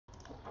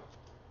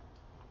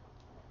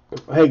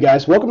Hey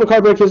guys, welcome to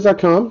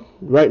cardbreakkids.com.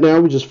 Right now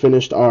we just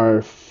finished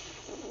our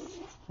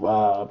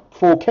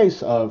full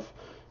case of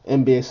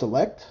NBA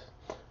Select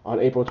on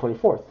April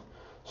 24th.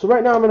 So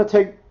right now I'm going to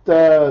take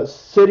the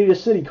city to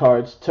city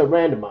cards to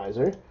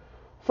randomizer.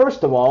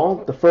 First of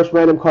all, the first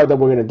random card that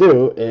we're going to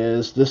do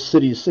is this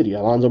city to city,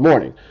 Alonzo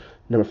Mourning.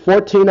 Number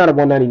 14 out of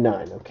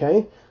 199,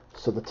 okay?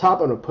 So the top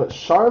I'm going to put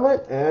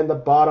Charlotte, and the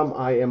bottom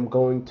I am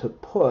going to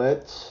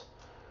put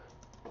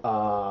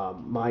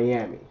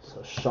Miami.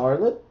 So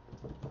Charlotte,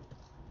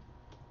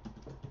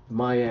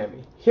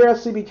 Miami. Here at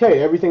CBK,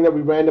 everything that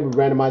we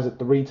randomize it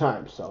 3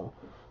 times. So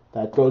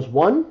that goes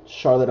 1,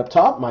 Charlotte up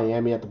top,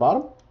 Miami at the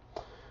bottom.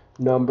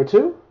 Number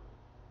 2,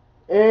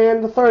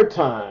 and the third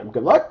time,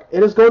 good luck,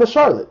 it is going to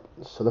Charlotte.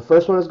 So the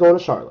first one is going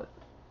to Charlotte.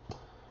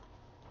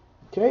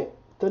 Okay,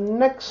 the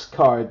next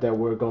card that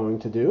we're going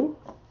to do,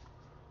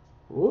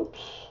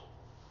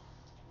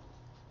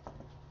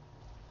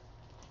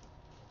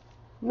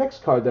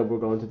 next card that we're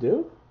going to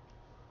do,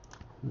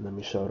 let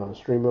me show it on the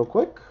stream real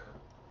quick.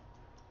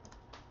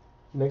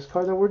 Next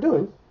card that we're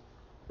doing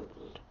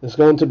is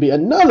going to be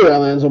another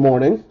Alonzo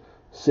Mourning,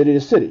 city to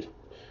city.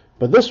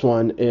 But this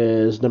one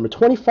is number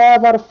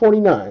 25 out of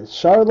 49,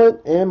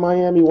 Charlotte and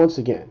Miami once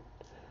again.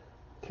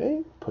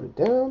 Okay, put it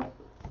down.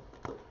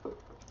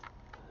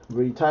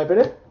 Retyping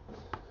it.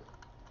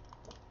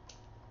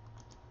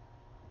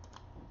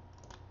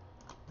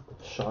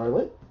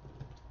 Charlotte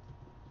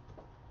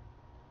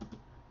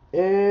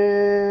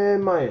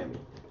and Miami.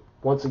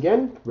 Once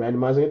again,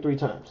 randomizing it 3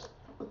 times.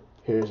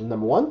 Here's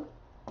number 1.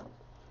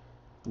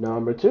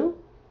 Number 2,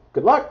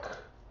 good luck.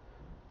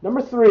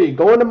 Number 3,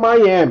 going to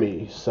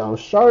Miami. So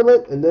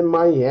Charlotte and then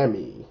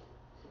Miami.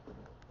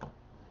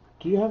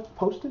 Do you have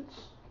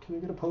Post-its? Can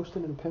you get a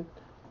Post-it and a pen?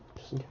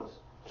 Just in case.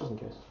 Just in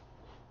case.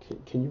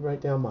 Can you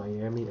write down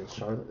Miami and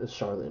Charlotte? It's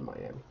Charlotte and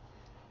Miami.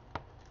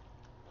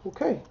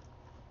 Okay.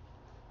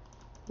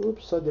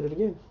 Oops, I did it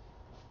again.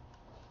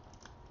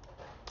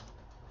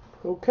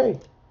 Okay.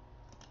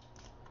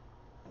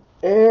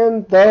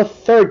 And the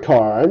third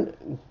card,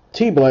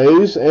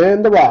 T-Blaze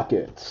and the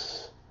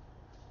Rockets.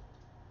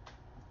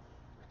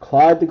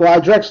 Clyde the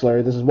Glide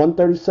Drexler. This is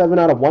 137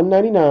 out of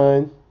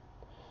 199.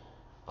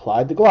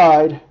 Clyde the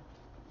Glide.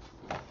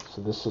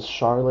 So this is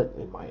Charlotte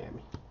and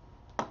Miami.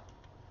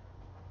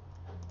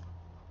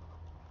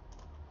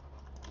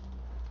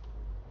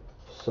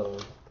 So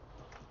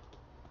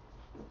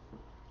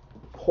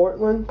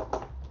Portland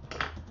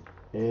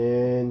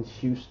and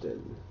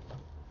Houston.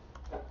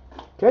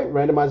 Okay,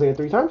 randomizing it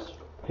 3 times.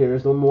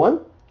 Here's number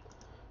 1.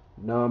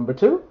 Number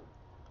 2.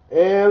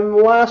 And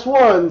last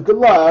one. Good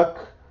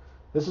luck.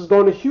 This is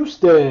going to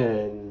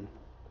Houston.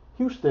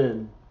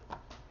 Houston.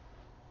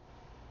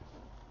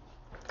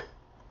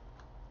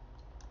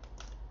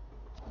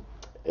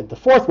 And the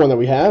fourth one that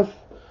we have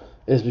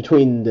is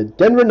between the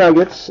Denver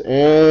Nuggets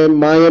and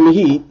Miami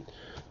Heat.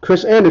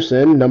 Chris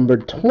Anderson, number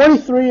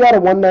 23 out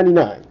of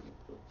 199.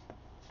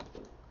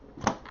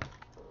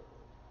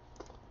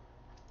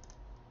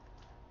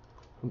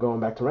 I'm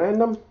going back to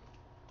random.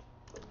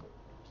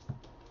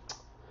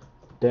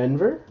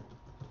 Denver,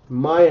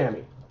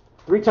 Miami.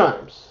 3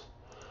 times.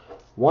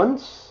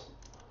 Once,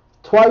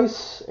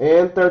 twice,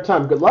 and third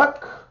time. Good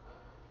luck.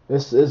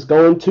 This is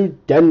going to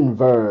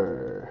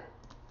Denver.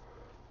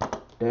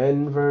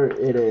 Denver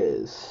it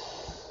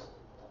is.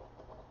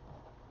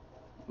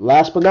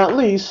 Last but not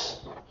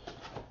least,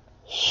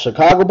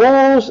 Chicago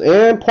Bulls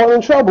and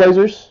Portland Trail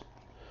Blazers.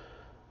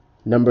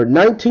 Number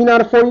 19 out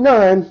of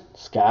 49,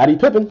 Scottie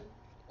Pippen,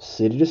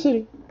 city to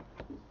city.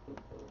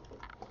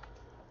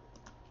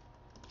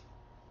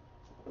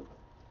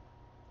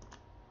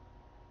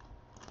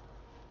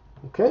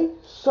 Okay,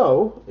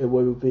 so it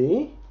will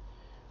be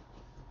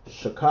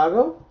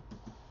Chicago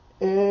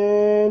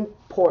and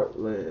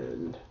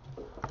Portland.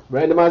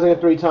 Randomizing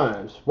it 3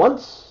 times.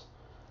 Once,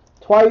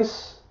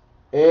 twice,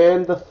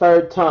 and the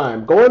third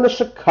time. Going to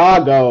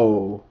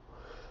Chicago.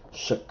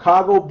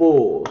 Chicago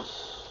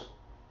Bulls.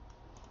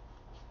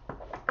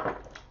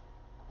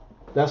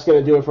 That's going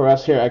to do it for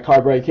us here at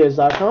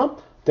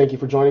cardbreakkids.com. Thank you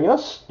for joining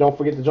us. Don't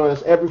forget to join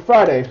us every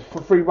Friday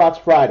for Free Box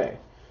Friday.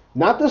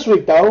 Not this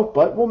week, though,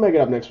 but we'll make it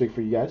up next week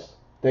for you guys.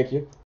 Thank you.